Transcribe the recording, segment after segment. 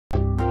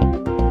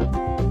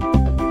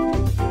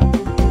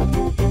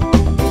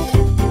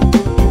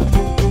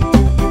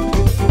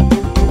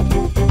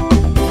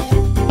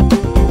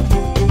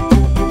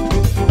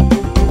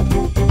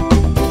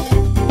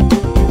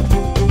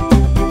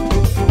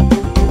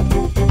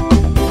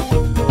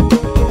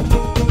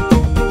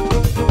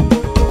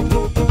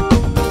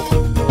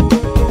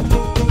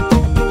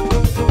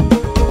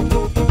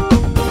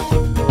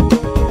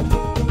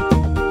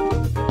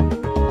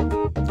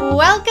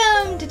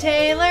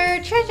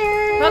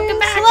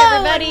Welcome back,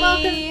 everybody!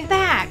 Welcome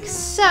back.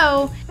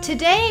 So,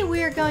 today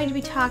we are going to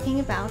be talking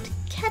about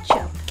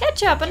ketchup.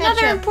 Ketchup,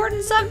 another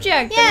important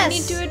subject that we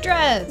need to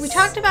address. We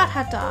talked about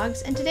hot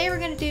dogs, and today we're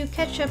going to do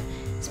ketchup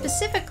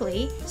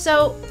specifically.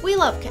 So, we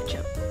love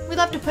ketchup. We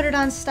love to put it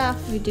on stuff.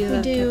 We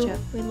love ketchup.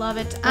 We love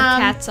it.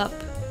 Catsup.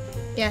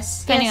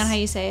 Yes. Depending on how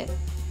you say it.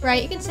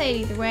 Right, you can say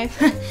it either way.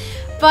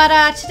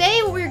 But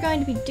today what we're going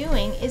to be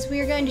doing is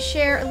we are going to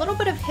share a little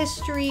bit of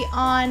history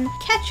on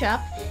ketchup,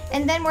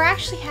 and then we're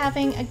actually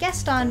having a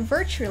guest on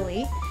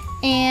virtually,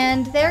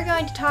 and they're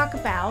going to talk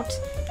about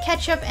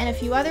ketchup and a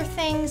few other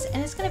things,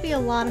 and it's going to be a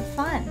lot of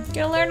fun. You're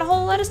going to learn a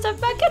whole lot of stuff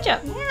about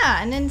ketchup.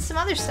 Yeah, and then some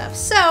other stuff.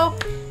 So,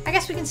 I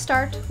guess we can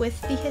start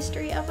with the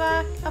history of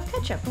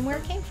ketchup and where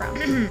it came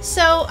from.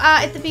 So,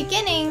 at the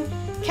beginning,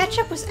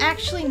 ketchup was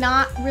actually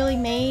not really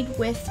made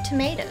with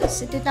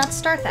tomatoes. It did not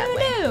start that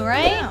way. New,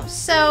 right? No.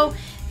 So,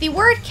 the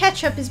word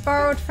ketchup is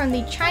borrowed from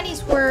the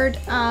Chinese word,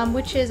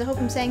 which is, I hope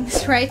I'm saying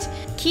this right,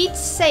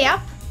 Keet-seap.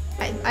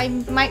 I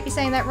might be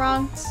saying that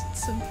wrong.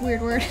 It's a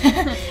weird word.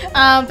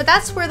 But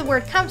that's where the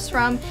word comes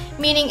from,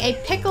 meaning a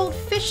pickled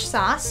fish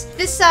sauce.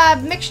 This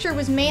mixture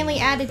was mainly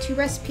added to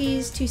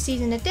recipes to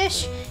season a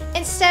dish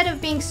instead of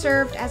being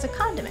served as a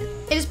condiment.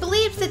 It is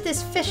believed that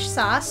this fish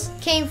sauce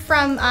came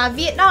from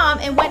Vietnam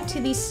and went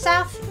to the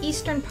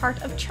southeastern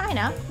part of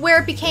China, where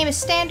it became a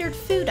standard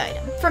food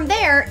item. From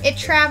there, it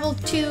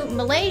traveled to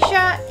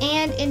Malaysia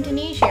and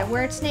Indonesia,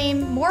 where its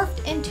name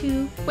morphed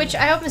into, which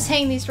I hope I'm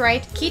saying these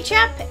right,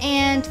 ketchup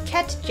and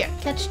ketchup.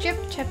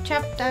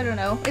 Ketchup, I don't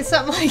know. It's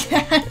something like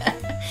that.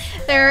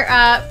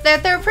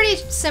 They're pretty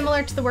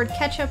similar to the word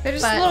ketchup. They're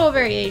just little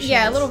variations.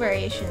 Yeah, little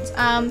variations.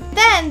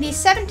 Then the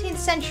 17th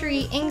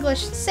century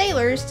English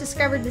sailors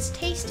discovered this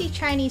tasty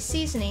Chinese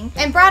seasoning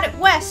and brought it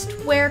west,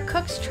 where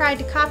cooks tried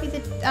to copy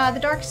the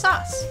dark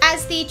sauce.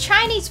 As the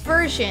Chinese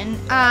version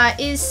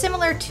is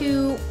similar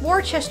to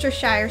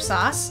Worcestershire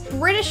sauce,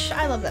 British,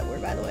 I love that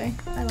word by the way.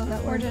 I love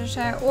that word.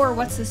 Worcestershire, or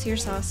what's this here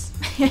sauce?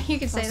 You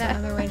could say that.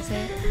 Another way to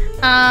say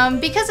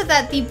it. Because of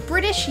that, the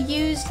British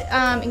used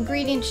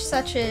ingredients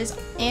such as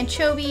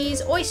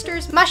anchovies,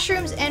 oysters,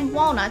 mushrooms, and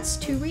walnuts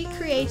to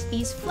recreate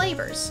these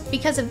flavors.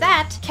 Because of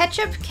that,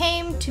 ketchup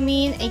came to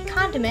mean a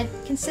condiment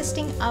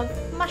consisting of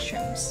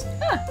mushrooms.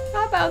 Huh,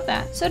 how about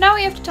that? So now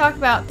we have to talk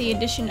about the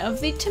addition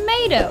of the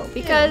tomato,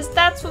 because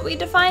that's what we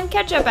define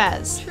ketchup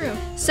as. True.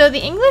 So the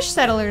English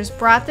settlers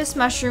brought this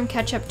mushroom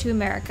ketchup to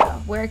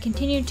America, where it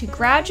continued to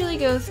gradually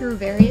go through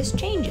various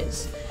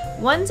changes.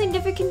 One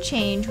significant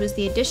change was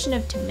the addition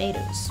of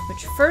tomatoes,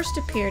 which first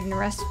appeared in a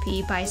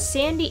recipe by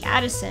Sandy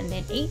Addison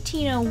in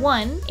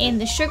 1801 in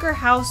the Sugar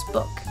House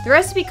Book. The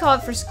recipe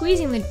called for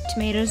squeezing the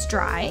tomatoes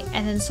dry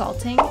and then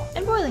salting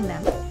and boiling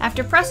them.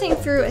 After pressing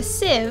through a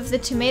sieve, the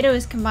tomato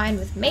is combined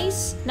with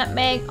mace,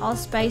 nutmeg,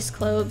 allspice,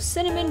 cloves,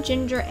 cinnamon,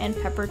 ginger, and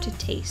pepper to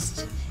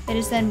taste. It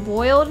is then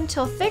boiled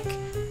until thick,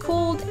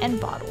 cooled,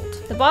 and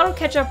bottled. The bottled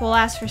ketchup will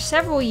last for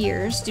several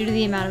years due to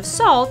the amount of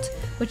salt,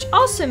 which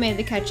also made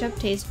the ketchup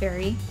taste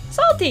very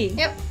salty.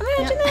 Yep.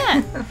 Imagine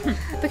that.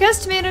 Because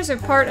tomatoes are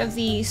part of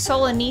the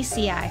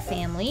Solanaceae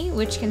family,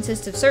 which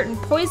consists of certain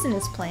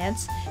poisonous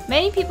plants,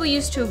 many people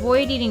used to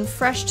avoid eating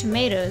fresh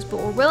tomatoes but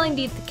were willing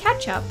to eat the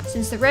ketchup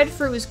since the red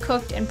fruit was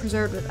cooked and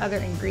preserved with other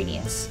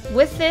ingredients.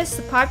 With this,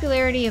 the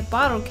popularity of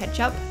bottled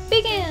ketchup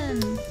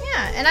began.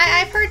 Yeah, and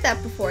I've heard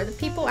that before. The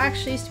people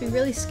actually used to be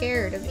really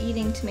scared of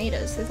eating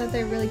tomatoes. They thought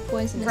they were really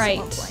poisonous at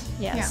one point.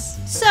 Yes.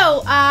 Yeah.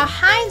 So,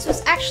 Heinz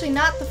was actually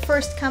not the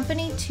first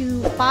company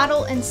to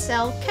bottle and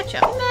sell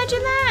ketchup. Imagine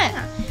that!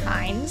 Yeah.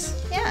 Heinz.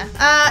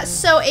 Yeah.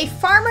 So a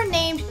farmer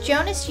named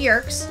Jonas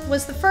Yerkes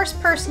was the first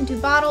person to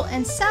bottle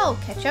and sell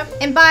ketchup,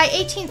 and by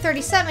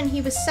 1837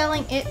 he was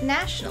selling it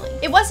nationally.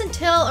 It wasn't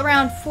until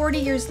around 40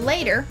 years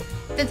later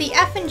that the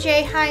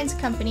F&J Heinz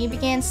company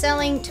began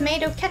selling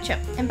tomato ketchup,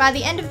 and by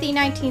the end of the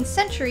 19th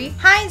century,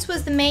 Heinz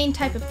was the main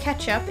type of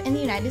ketchup in the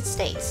United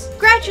States.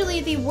 Gradually,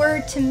 the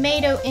word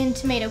tomato in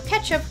tomato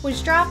ketchup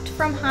was dropped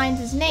from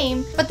Heinz's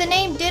name, but the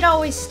name did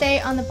always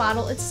stay on the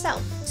bottle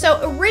itself.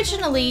 So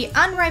originally,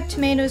 unripe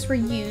tomatoes were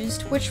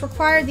used, which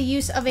required the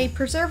use of a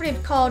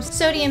preservative called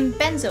sodium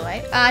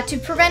benzoate to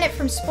prevent it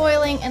from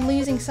spoiling and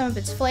losing some of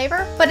its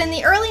flavor. But in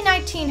the early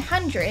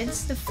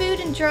 1900s, the Food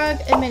and Drug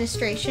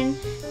Administration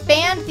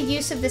banned the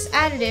use of this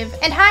additive,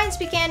 and Heinz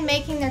began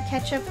making their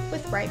ketchup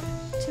with ripe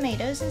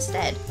tomatoes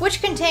instead,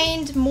 which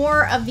contained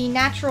more of the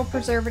natural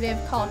preservative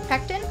called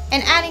pectin,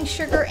 and adding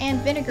sugar and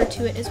vinegar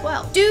to it as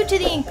well. Due to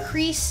the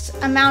increased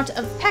amount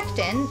of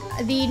pectin,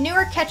 the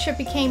newer ketchup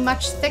became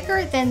much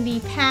thicker than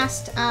the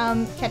past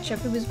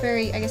ketchup. It was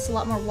very, I guess, a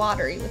lot more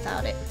watery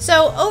without it.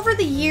 So over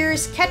the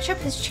years, ketchup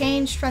has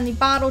changed from the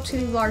bottle to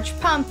the large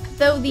pump,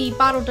 though the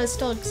bottle does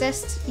still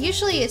exist.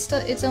 Usually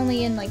it's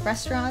only in like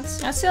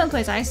restaurants. That's the only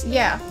place I see it.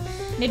 Yeah.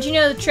 Did you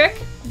know the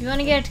trick? If you want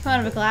to get it to come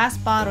out of a glass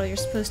bottle, you're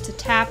supposed to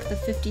tap the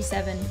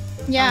 57.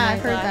 Yeah, on I've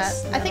heard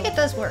glass, that. I think it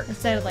does work.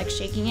 Instead of like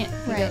shaking it,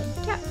 you Right.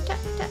 go tap, tap,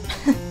 tap.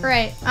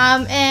 Right.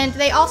 And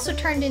they also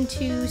turned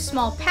into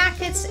small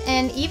packets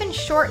and even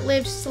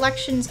short-lived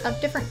selections of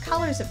different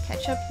colors of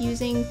ketchup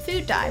using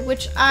food dye,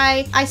 which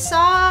I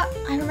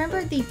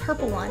remember the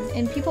purple one,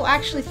 and people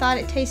actually thought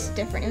it tasted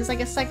different. It was like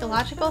a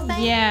psychological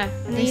thing. Yeah.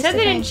 And They said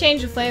they didn't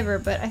change the flavor,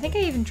 but I think I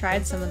even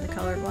tried some of the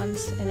colored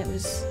ones, and it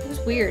was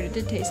weird. It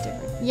did taste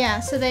different. Yeah,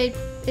 so it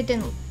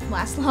didn't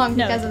last long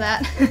because of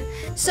that.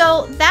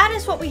 So that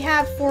is what we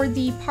have for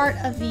the part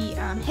of the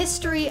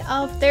history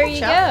of There ketchup. you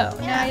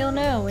go. Yeah. Now you'll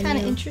know when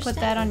Kinda you interesting. put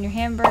that on your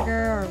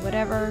hamburger or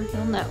whatever.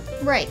 You'll know.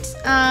 Right.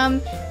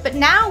 But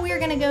now we're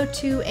going to go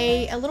to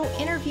a little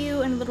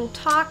interview and a little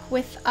talk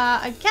with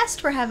a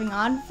guest we're having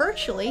on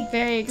virtually.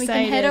 Very We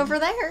excited. can head over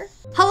there.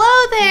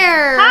 Hello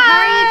there! Hi! How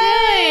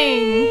are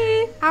you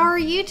doing? How are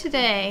you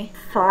today?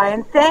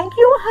 Fine, thank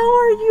you. How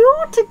are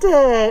you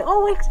today?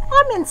 Oh,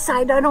 I'm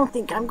inside. I don't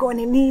think I'm going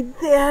to need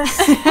this.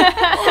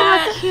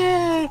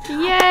 Okay.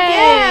 Yay!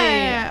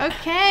 Yeah.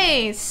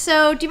 Okay.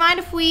 So, do you mind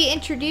if we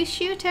introduce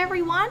you to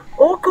everyone?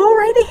 Oh, go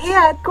right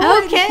ahead. Go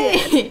right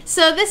ahead. Okay.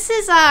 So this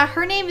is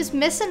her name is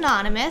Miss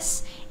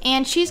Anonymous,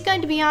 and she's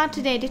going to be on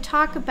today to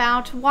talk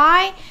about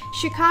why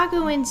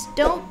Chicagoans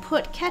don't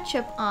put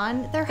ketchup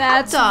on their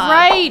That's hot dog.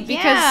 right,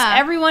 because Yeah.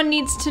 everyone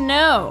needs to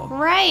know.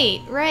 Right.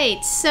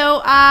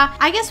 So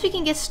I guess we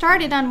can get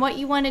started on what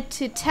you wanted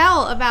to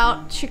tell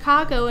about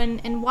Chicago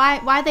and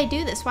why they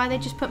do this, why they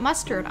just put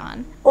mustard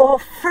on. Oh,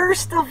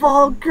 first of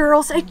all,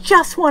 girls, I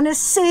just want to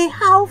say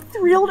how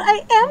thrilled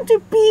I am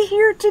to be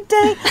here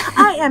today.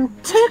 I am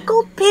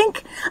tickled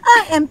pink.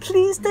 I am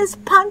pleased as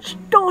punch,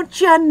 don't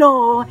you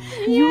know?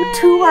 You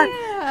two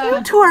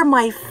are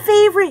my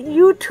favorite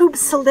YouTube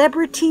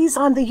celebrities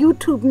on the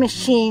YouTube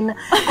machine.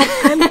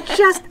 And I'm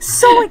just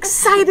so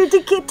excited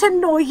to get to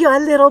know you a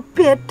little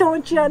bit,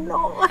 don't you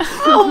know?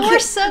 Oh, we're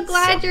so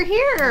glad you're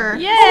here.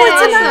 Yay! Oh,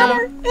 it's an Awesome.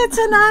 honor. It's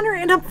an honor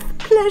and a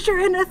pleasure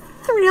and a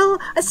thrill,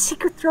 a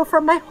secret thrill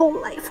for my whole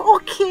life.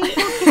 Okay.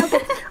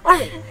 All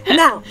right,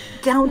 now,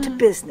 down to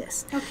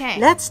business. Okay.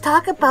 Let's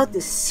talk about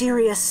the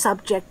serious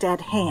subject at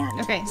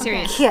hand. Okay,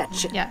 serious.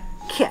 Ketchup. Yeah.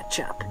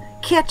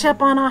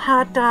 Ketchup on a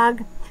hot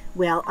dog?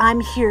 Well, I'm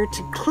here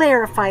to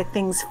clarify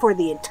things for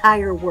the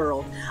entire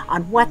world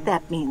on what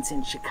that means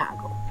in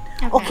Chicago.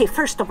 Okay,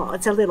 first of all,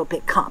 it's a little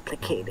bit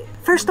complicated.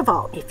 First of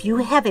all, if you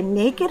have a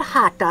naked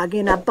hot dog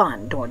in a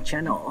bun, don't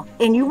you know,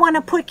 and you want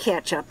to put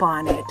ketchup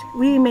on it,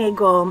 we may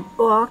go,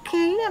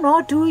 okay,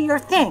 do your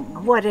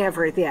thing,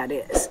 whatever that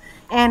is,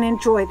 and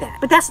enjoy that.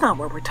 But that's not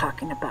what we're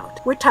talking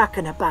about. We're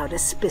talking about a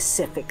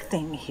specific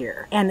thing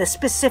here. And the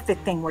specific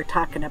thing we're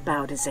talking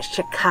about is a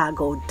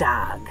Chicago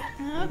dog.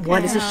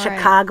 What is a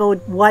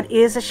What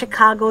is a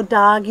Chicago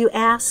dog, you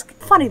ask?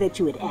 Funny that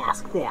you would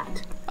ask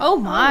that. Oh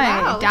my.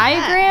 wow, look at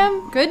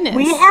Diagram? Goodness.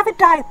 We have a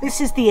dog.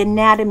 This is the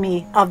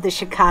anatomy of the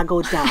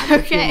Chicago dog,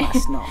 if Okay. you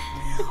must know.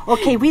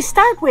 Okay, we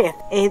start with,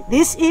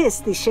 this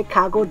is the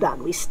Chicago dog.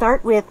 We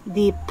start with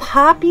the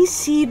poppy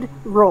seed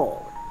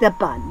roll. The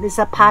bun is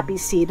a poppy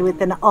seed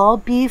with an all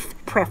beef,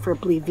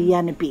 preferably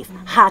Vienna beef,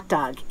 hot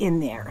dog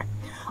in there.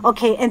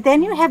 Okay, and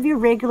then you have your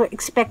regular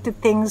expected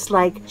things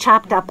like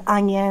chopped up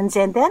onions,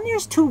 and then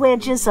there's 2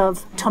 wedges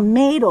of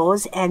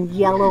tomatoes and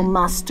yellow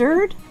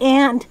mustard,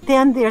 and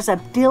then there's a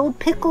dill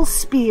pickle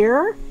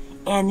spear,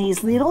 and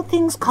these little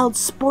things called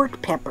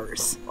sport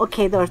peppers.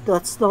 Okay,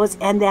 those,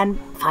 and then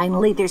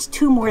finally there's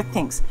 2 more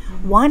things.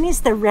 One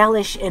is the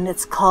relish, and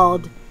it's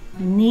called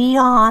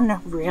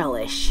neon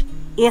relish.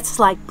 It's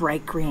like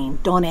bright green.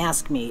 Don't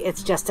ask me.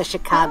 It's just a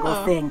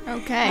Chicago thing.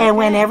 okay, And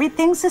when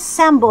everything's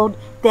assembled,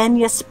 then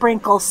you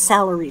sprinkle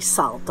celery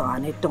salt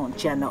on it,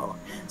 don't you know?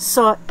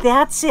 So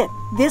that's it.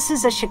 This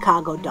is a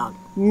Chicago dog.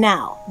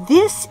 Now,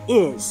 this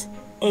is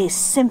a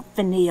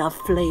symphony of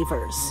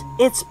flavors.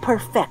 It's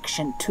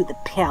perfection to the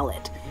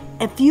palate.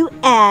 If you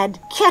add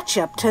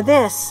ketchup to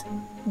this,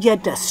 you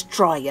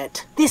destroy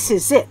it. This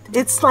is it.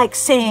 It's like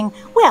saying,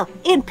 well,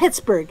 in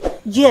Pittsburgh,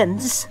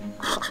 yins.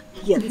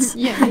 Yins.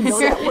 I know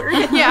that word.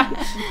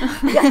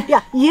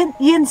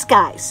 Yins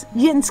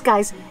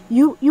guys.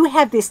 You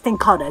have this thing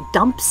called a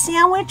dump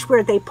sandwich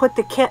where they put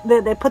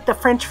the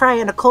French fry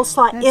and a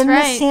coleslaw in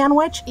right. the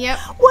sandwich. Yep.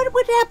 What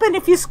would happen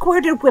if you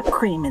squirted whipped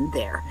cream in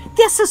there?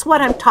 This is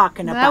what I'm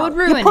talking about. That would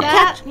ruin You put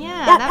That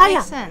ketchup-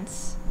 makes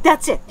sense.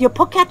 That's it. You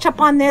put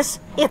ketchup on this,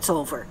 it's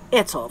over.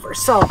 It's over.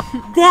 So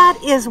that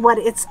is what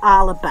it's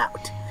all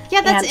about.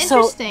 Yeah, that's And so-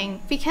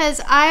 interesting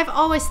because I've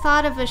always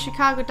thought of a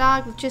Chicago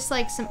dog with just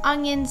like some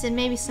onions and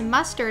maybe some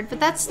mustard, but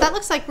that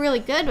looks like really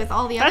good with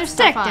all the other That's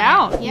stuff decked on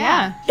out. it.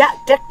 Yeah. Yeah,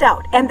 decked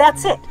out. And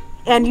that's it.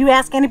 And you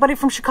ask anybody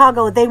from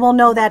Chicago, they will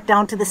know that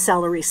down to the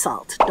celery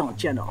salt,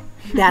 don't you know?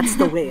 That's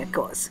the way it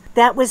goes.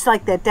 That was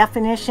like the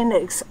definition,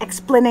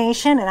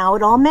 explanation, and how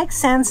it all makes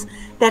sense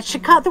that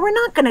Chicago, we're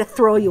not going to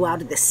throw you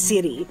out of the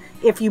city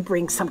if you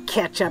bring some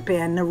ketchup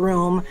in the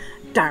room.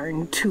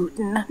 Darn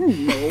tootin'.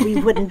 No, we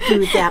wouldn't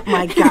do that,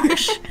 my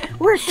gosh.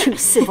 We're too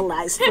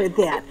civilized for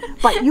that.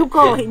 But you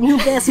go and you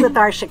mess with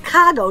our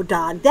Chicago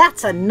dog,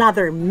 that's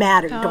another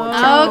matter, don't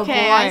you?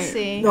 Okay, I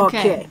see.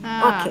 Okay.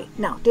 Okay.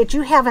 Now, did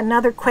you have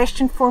another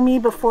question for me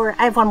before?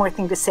 I have one more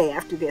thing to say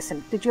after this.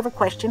 And did you have a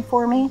question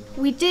for me?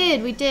 We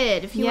did.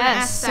 If you want to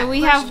ask that so we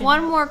question. have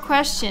one more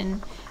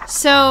question.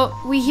 So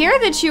we hear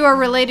that you are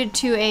related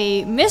to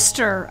a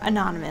Mr.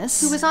 Anonymous,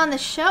 who was on the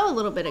show a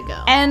little bit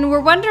ago. and we're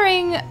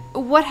wondering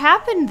what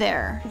happened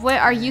there.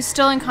 Are you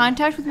still in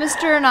contact with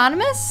Mr.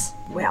 Anonymous?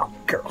 Well,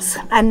 girls,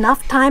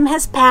 enough time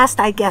has passed.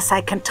 I guess I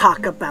can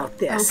talk about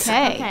this.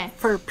 Okay.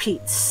 For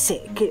Pete's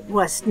sake, it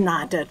was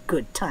not a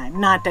good time.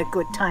 Not a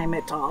good time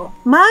at all.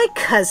 My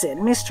cousin,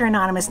 Mr.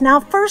 Anonymous, now,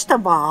 first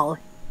of all,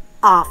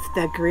 off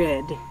the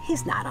grid.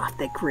 He's not off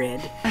the grid.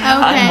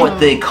 I'm what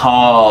they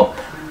call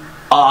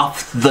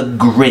off the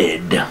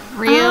grid.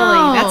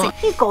 Really?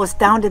 He goes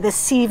down to the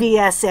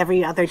CVS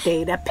every other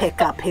day to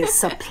pick up his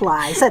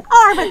supplies. An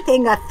arm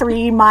thing, a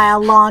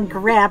 3-mile-long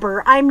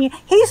grabber. I mean,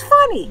 he's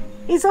funny.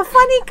 He's a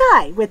funny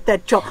guy with the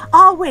joke.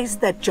 Always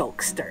the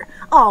jokester.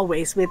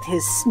 Always with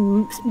his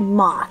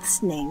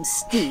moths named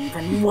Steve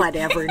and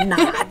whatever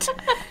not.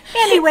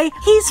 Anyway,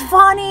 he's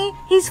funny.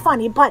 He's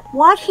funny. But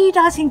what he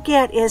doesn't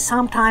get is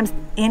sometimes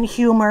in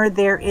humor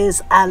there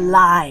is a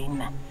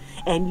line.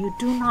 And you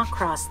do not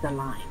cross the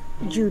line.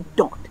 You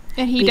don't.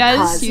 And he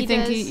does? You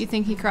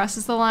think he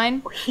crosses the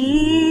line?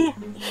 He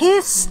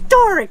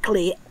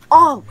historically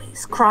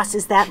always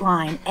crosses that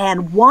line.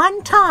 And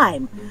one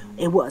time,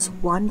 it was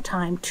one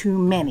time too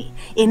many.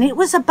 And it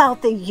was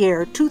about the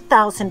year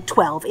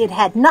 2012. It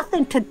had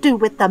nothing to do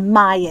with the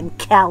Mayan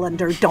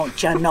calendar,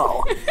 don't you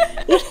know?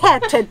 It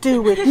had to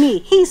do with me.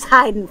 He's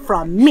hiding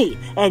from me.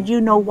 And you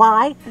know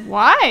why?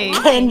 Why?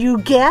 Can you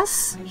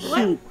guess?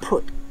 He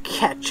put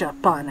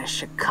ketchup on a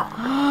Chicago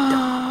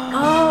dog.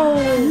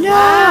 Oh,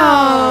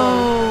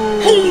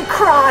 No! He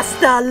crossed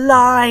the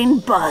line,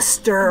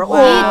 Buster. Oh,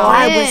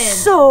 I was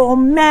so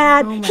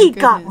mad. He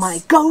got my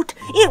goat.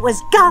 It was,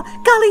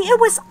 golly, it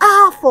was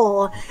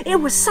awful.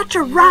 It was such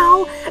a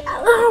row.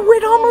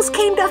 It almost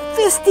came to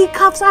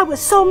fisticuffs. I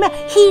was so mad.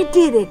 He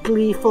did it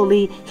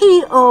gleefully.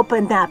 He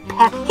opened that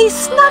pack. He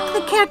snuck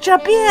the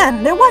ketchup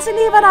in. There wasn't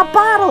even a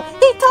bottle.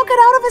 He took it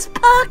out of his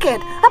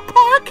pocket, a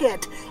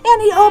packet.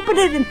 And he opened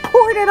it and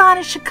poured it on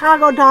a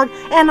Chicago dog.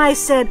 And I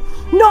said,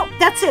 no,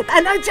 that's it.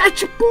 And I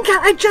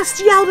just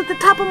yelled at the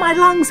top of my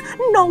lungs,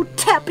 no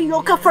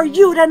tapioca for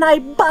you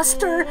tonight,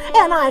 Buster.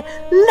 And I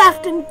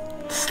left and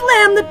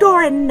slammed the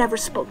door and never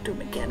spoke to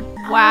him again.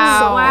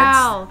 Wow.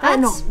 Wow. I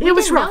know. We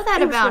didn't rough. know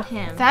that It was about rough.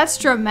 him. That's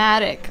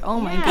dramatic. Oh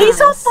my god. He's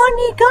a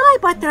funny guy,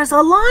 but there's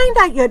a line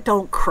that you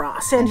don't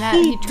cross. And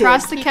He did.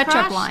 crossed the He ketchup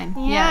crossed- line.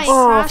 yeah, Yes. he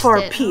Oh, crossed for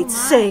it. Pete's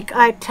Oh, my. sake,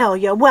 I tell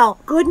you. Well,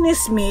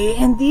 goodness me,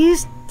 in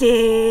these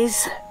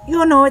days,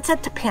 you know, it's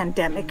at the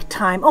pandemic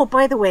time. Oh,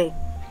 by the way,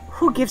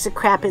 Who Gives a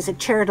Crap is a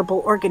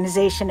charitable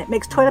organization that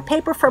makes toilet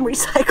paper from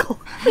recycled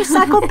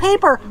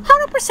paper,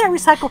 100%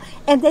 recycled,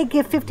 and they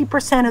give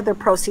 50% of their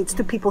proceeds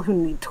to people who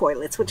need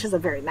toilets, which is a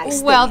very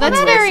nice Well, thing.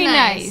 that's Anyway, very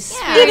nice.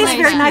 nice. Yeah, it is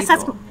very nice.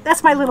 people.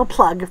 That's my little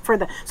plug for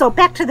the. So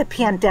back to the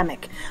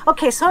pandemic.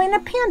 Okay, so in a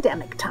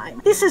pandemic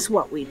time, this is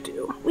what we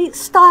do. We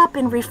stop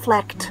and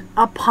reflect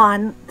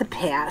upon the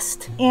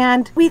past,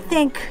 and we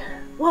think,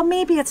 well,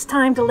 maybe it's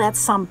time to let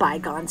some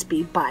bygones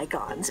be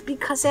bygones,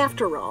 because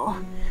after all,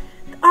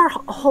 our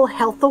whole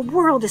health, the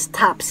world is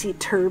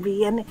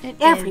topsy-turvy, and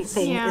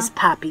everything is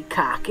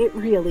poppycock. It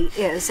really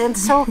is. And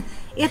so,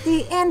 at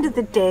the end of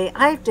the day,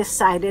 I've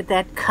decided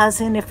that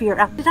cousin, if you're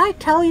up, did I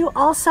tell you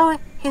also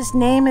his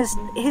name is,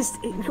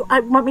 I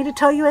want me to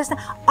tell you his name?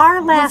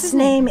 Our last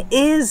name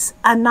is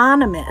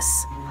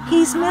Anonymous.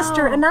 He's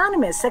Mr.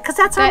 Anonymous, because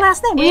that's our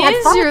last name. We had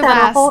Is fun your with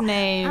that last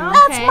name.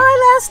 That's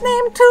my last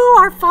name, too.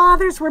 Our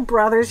fathers were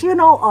brothers. You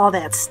know, all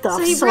that stuff.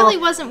 So he really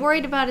wasn't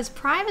worried about his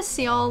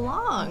privacy all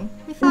along.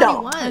 We thought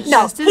he was.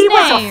 No, just his he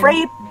was name.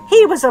 afraid.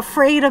 He was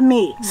afraid of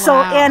me. So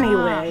Wow.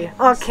 anyway,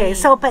 okay.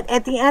 So, but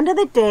at the end of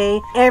the day,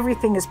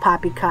 everything is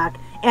poppycock,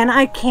 and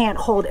I can't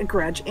hold a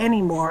grudge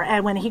anymore.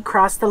 And when he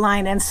crossed the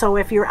line, and so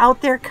if you're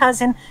out there,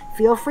 cousin,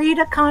 feel free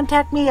to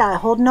contact me. I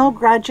hold no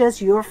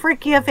grudges. You're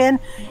forgiven,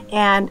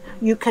 and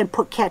you can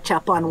put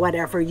ketchup on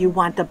whatever you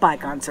want. The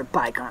bygones are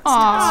bygones.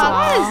 Aw,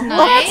 that is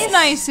nice. That's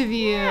nice of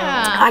you.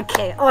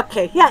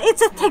 Okay. Yeah,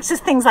 it takes us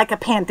things like a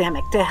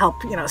pandemic to help,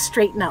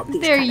 straighten out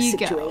these There kind of you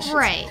go. situations.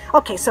 Right.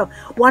 Okay, so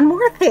one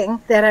more thing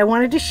that I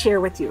wanted to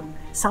share with you.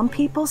 Some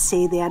people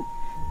say that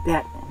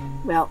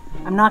well,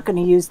 I'm not going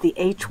to use the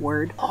H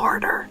word,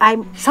 hoarder.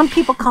 Some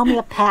people call me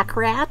a pack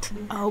rat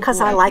because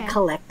I like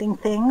collecting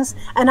things,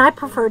 and I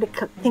prefer to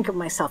think of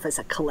myself as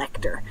a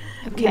collector,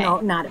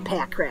 not a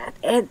pack rat.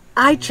 And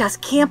I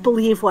just can't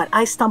believe what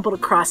I stumbled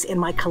across in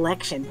my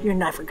collection. You're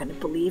never going to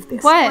believe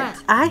this. What?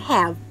 I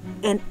have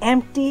an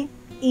empty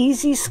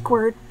EZ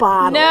Squirt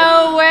bottle.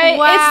 No way.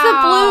 Wow. It's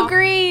the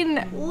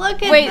blue-green.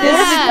 Look at Wait, that.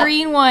 this is the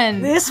green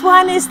one. This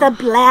one is the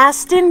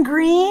Blastin'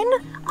 Green.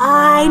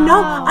 I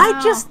know.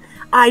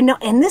 I know,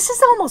 and this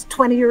is almost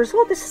 20 years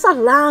old. This is a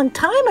long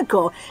time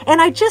ago,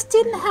 and I just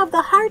didn't have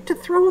the heart to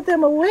throw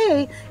them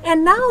away,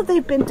 and now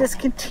they've been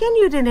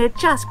discontinued, and it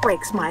just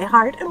breaks my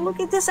heart. And look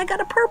at this, I got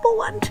a purple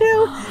one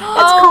too.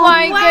 Oh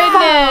my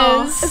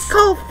goodness. It's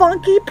called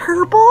Funky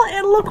Purple,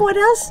 and look what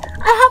else.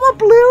 I have a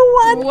blue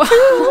one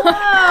too.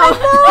 I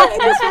know,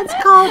 and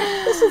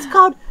this is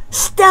called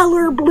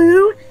Stellar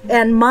Blue,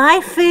 and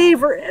my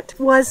favorite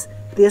was,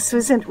 this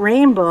isn't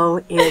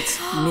rainbow, it's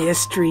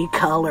mystery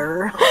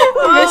color.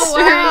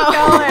 Mystery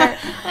color.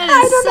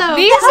 That is so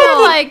These cool.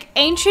 are like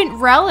ancient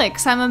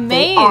relics. I'm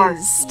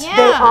amazed.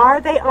 They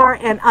are,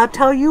 and I'll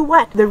tell you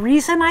what, the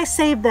reason I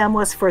saved them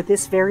was for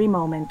this very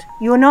moment.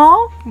 You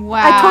know?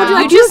 Wow. I told you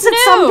I'd use it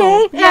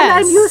someday, and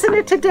Yes. I'm using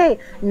it today.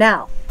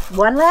 Now,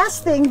 one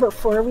last thing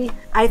before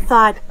I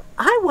thought,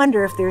 I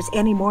wonder if there's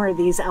any more of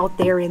these out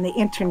there in the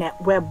internet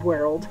web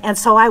world. And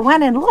so I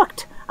went and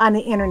looked on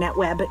the internet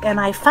web, and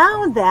I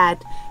found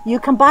that you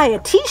can buy a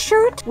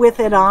t-shirt with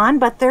it on,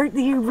 but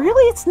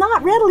it's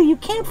not readily, you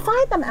can't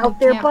find them out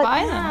there, can't but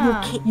buy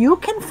them. you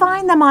can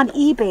find them on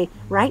eBay.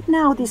 Right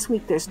now this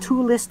week there's 2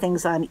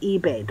 listings on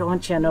eBay,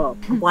 don't you know?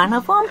 One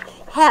of them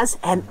has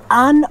an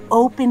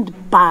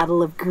unopened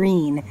bottle of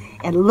green,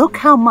 and look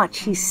how much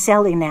he's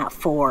selling that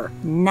for.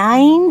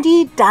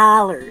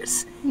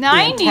 $90.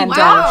 90. $10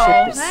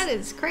 Wow, shipping. that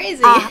is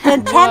crazy.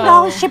 And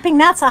 $10 shipping,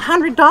 that's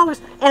 $100.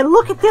 And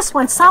look at this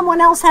one.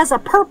 Someone else has a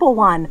purple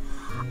one.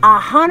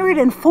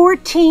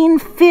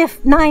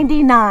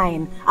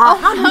 $114.99.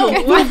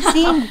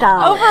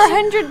 $115. Over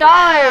 $100.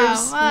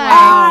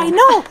 I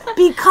know,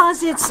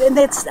 because it's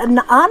an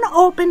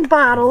unopened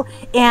bottle,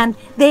 and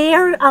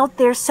they're out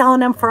there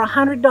selling them for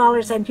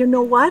 $100. And you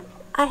know what?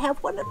 I have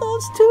one of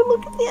those too.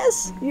 Look at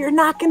this. You're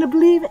not going to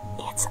believe it.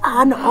 It's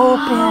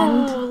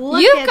unopened.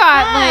 You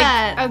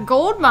got like a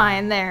gold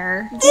mine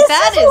there.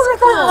 That is worth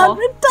cool.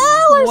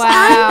 $100. Wow.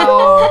 I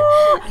know.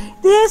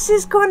 This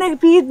is going to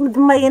be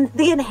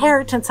the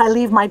inheritance I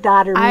leave my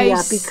daughter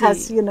Mia,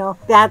 because you know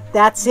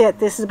that's it.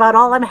 This is about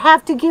all I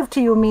have to give to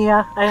you,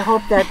 Mia. I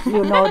hope that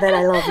you know that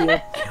I love you.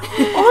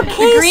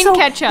 Okay, Green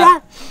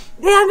ketchup.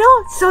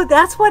 So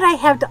that's what I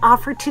have to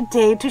offer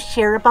today to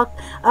share about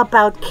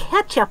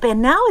ketchup. And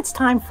now it's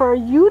time for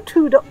you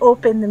two to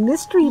open the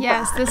mystery box.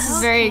 Yes, this is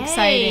very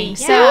exciting. yeah.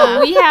 So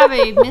we have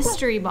a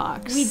mystery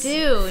box. We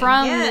do,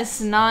 From yes.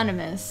 this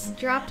anonymous.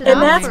 Dropped it And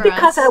off that's for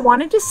because us. I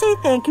wanted to say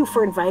thank you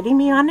for inviting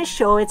me on the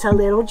show. It's a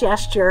little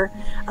gesture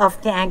of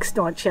thanks,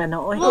 don't you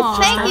know? Well,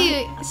 thank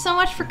you so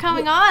much for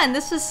coming on.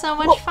 This was so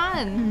much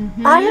fun.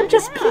 I am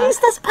just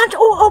pleased as punch.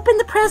 Oh, open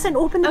the present.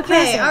 Open the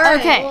present. All right.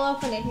 Okay. We'll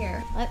open it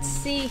here. Let's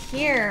see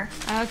here.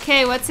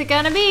 Okay, what's it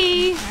gonna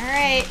be? All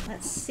right.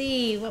 Let's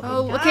see what we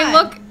got. Okay,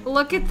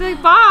 look at the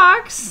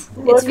box.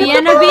 Look It's at the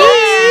Vienna box.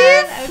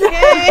 beef.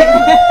 Okay.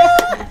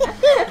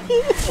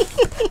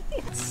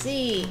 Let's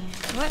see.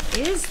 What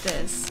is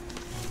this?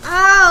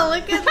 Oh,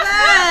 look at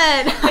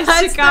that.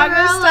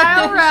 Chicago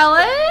style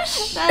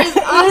relish. That is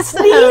It's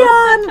awesome.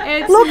 neon.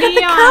 It's Look neon. at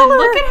the color.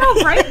 Look at how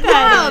bright that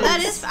Wow, is.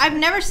 that is. I've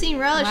never seen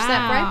relish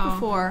that bright Wow.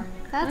 before.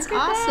 That's Look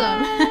at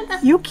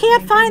awesome. You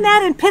can't find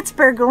that in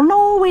Pittsburgh. Oh,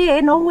 no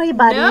way,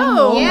 buddy.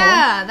 No.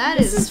 Yeah, that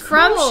This is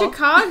from cool.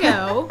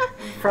 Chicago.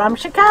 From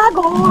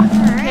Chicago. All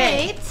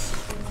right.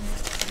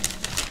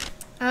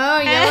 Oh,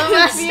 yellow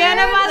mustard.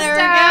 Vienna There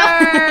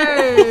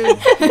we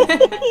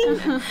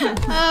mustard. go.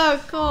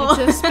 Oh, cool. It's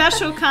a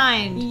special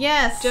kind.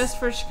 Yes. Just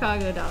for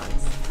Chicago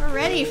dogs. We're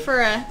ready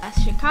for a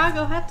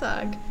Chicago hot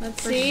dog.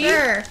 Let's For see.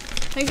 sure.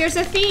 I think there's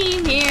a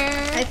theme here.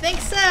 I think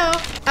so.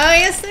 Oh,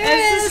 yes, there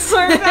It's is. the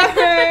squirt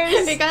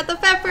peppers. We got the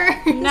pepper.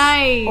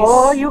 Nice.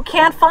 Oh, you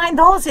can't find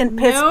those in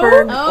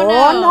Pittsburgh.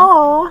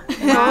 Oh,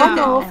 no. Wow.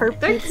 No, for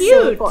They're Pete's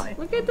cute. sake, boy.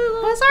 Look at the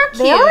little. Those are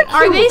cute. They are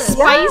Are they cute,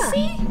 yeah.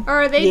 spicy? Or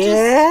are they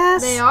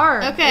Yes. just. They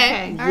are.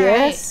 Okay. All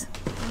Yes. right.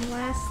 One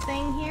last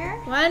thing here.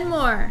 One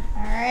more.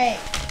 All right.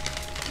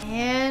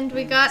 And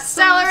we got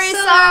Celery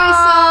some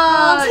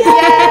salt.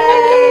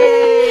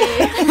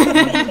 Yay!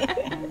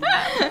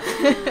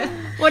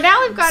 Well,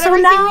 now we've got So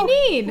everything now-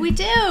 we need. We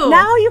do.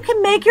 Now you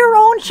can make your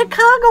own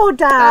Chicago We're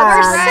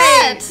dogs.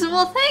 set.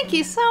 Well, thank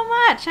you so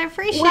much. I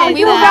appreciate Well, that.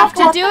 we will have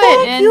to Well, do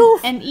thank it you.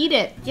 and eat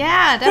it.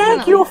 Yeah, definitely.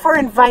 Thank you for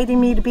inviting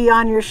me to be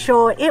on your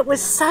show. It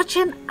was such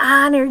an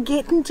honor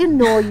getting to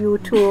know you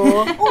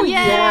two. Oh,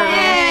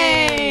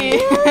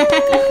 Yay!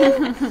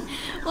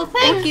 Well,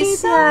 thank you Okay,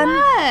 so then.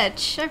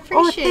 much. I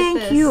appreciate thank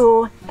this.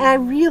 you. I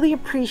really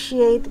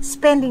appreciate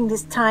spending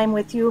this time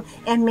with you,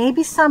 and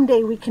maybe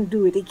someday we can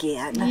do it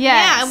again. Yes.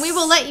 Yeah, and we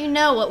will let you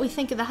know what we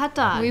think of the hot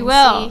dog. We and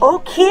will. see.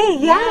 Okay,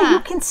 yeah, Yeah. you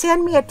can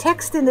send me a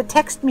text in the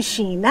text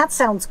machine. That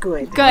sounds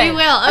good. Good. We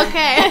will.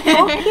 Okay.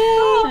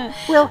 Okay.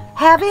 Well,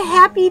 have a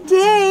happy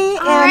day.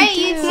 All and right,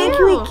 you thank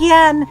too. you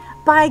again.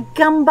 By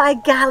gum, by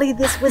golly,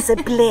 this was a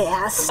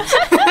blast.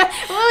 Well,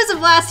 it was a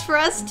blast for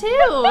us too.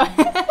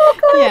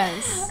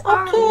 Yes.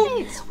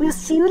 Okay, we'll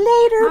see you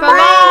later.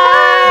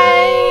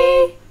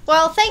 Bye-bye.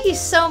 Well, thank you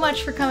so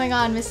much for coming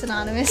on, Miss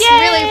Anonymous. Yay!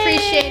 Really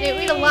appreciate it.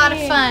 We had a lot of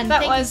fun.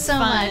 That thank you was so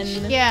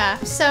fun. much. Yeah.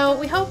 So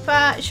we hope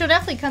she'll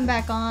definitely come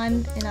back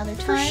on in other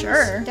times.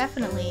 sure.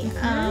 Definitely.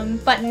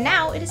 But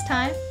now it is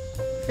time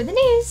for the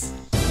news.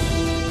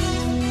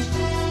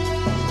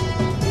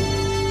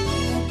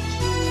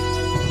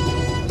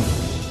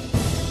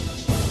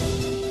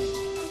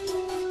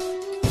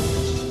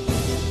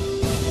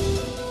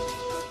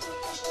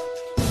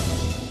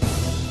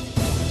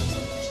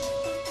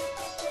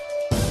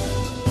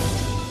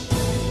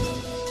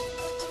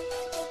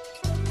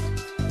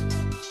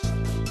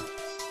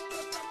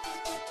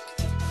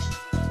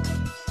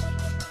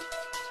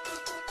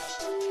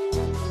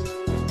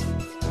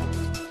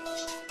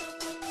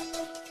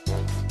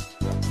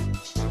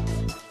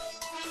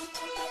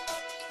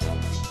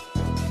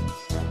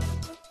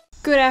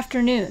 Good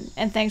afternoon,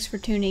 and thanks for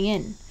tuning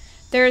in.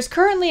 There is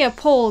currently a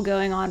poll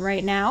going on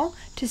right now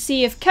to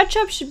see if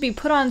ketchup should be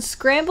put on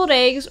scrambled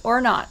eggs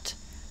or not.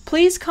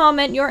 Please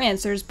comment your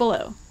answers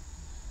below.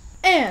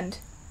 And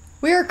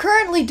we are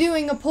currently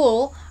doing a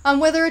poll on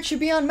whether it should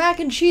be on mac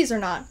and cheese or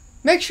not.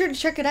 Make sure to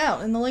check it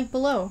out in the link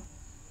below.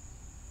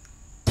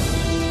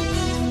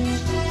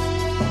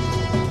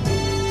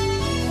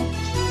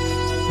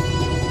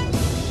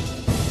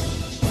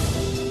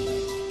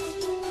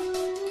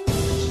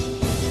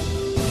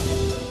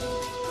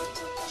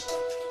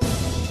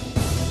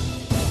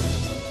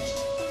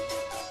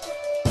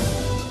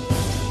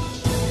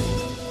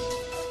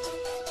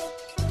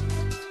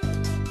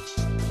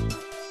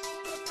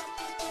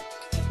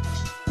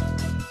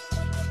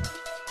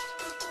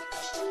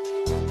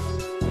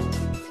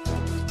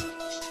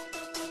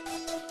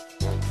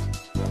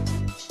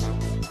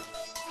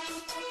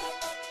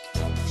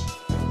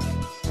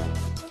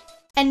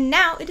 And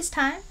now it is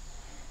time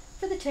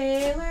for the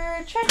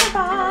Taylor Treasure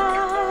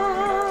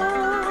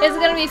Box. It's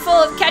gonna be full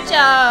of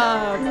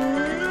ketchup!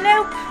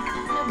 Nope.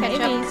 No Maybe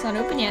ketchup. it's not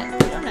open yet. I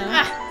don't know.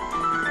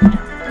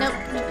 Nope.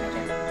 No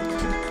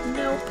ketchup.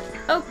 Nope.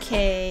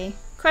 Okay.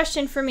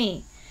 Question for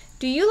me.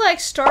 Do you like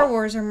Star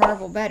Wars or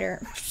Marvel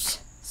better?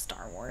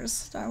 Star Wars.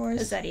 Star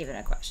Wars. Is that even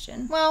a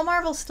question? Well,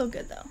 Marvel's still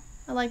good though.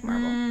 I like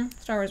Marvel.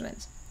 Star Wars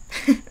wins.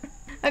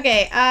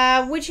 Okay,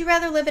 would you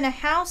rather live in a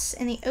house,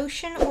 in the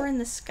ocean, or in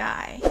the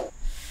sky?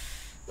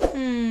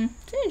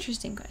 It's an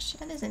interesting question.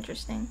 That is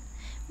interesting.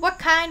 What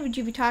kind would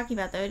you be talking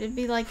about, though? It'd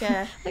be like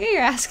a... Look at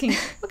you're asking.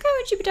 What kind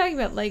would you be talking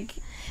about? Like,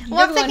 you're Well,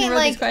 I'm the one who thinking, wrote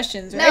like... these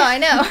questions, right? No, I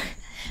know.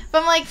 But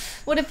I'm like,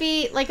 would it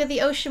be, like, with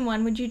the ocean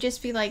one, would you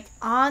just be, like,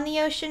 on the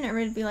ocean, or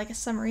would it be, like, a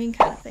submarine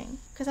kind of thing?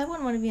 Because I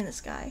wouldn't want to be in the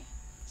sky.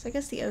 So I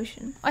guess the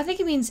ocean. I think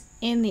it means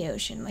in the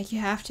ocean. Like, you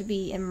have to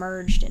be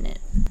immersed in it.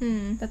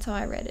 Hmm. That's how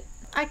I read it.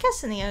 I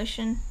guess in the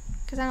ocean,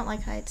 because I don't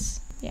like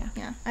heights. Yeah.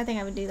 Yeah, I think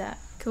I would do that.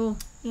 Cool.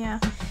 Yeah.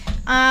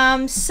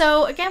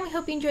 So again, we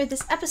hope you enjoyed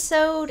this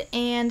episode,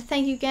 and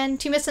thank you again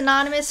to Miss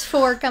Anonymous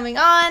for coming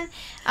on.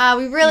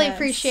 We really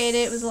appreciate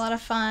it. It was a lot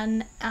of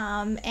fun.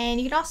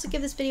 And you can also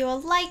give this video a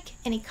like,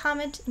 any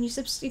comment, and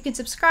you can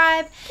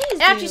subscribe. Please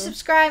And after do. you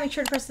subscribe, make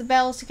sure to press the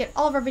bell to get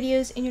all of our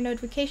videos in your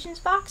notifications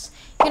box.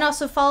 You can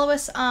also follow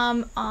us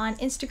on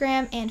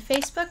Instagram and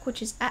Facebook,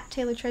 which is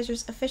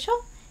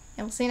 @TaylorTreasuresOfficial.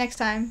 And we'll see you next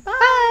time.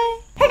 Bye!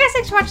 Hey guys,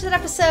 thanks for watching that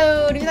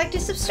episode. If you'd like to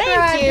subscribe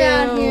Thank you.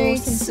 down here,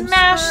 you can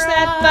Smash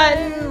that subscribe.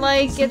 button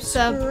like it's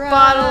a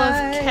bottle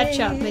of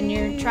ketchup and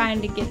you're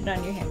trying to get it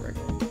on your hamburger.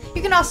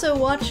 You can also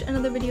watch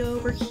another video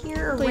over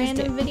here, a Please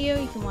random do. video.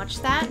 You can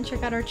watch that and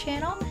check out our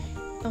channel.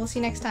 And we'll see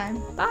you next time.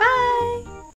 Bye. Bye.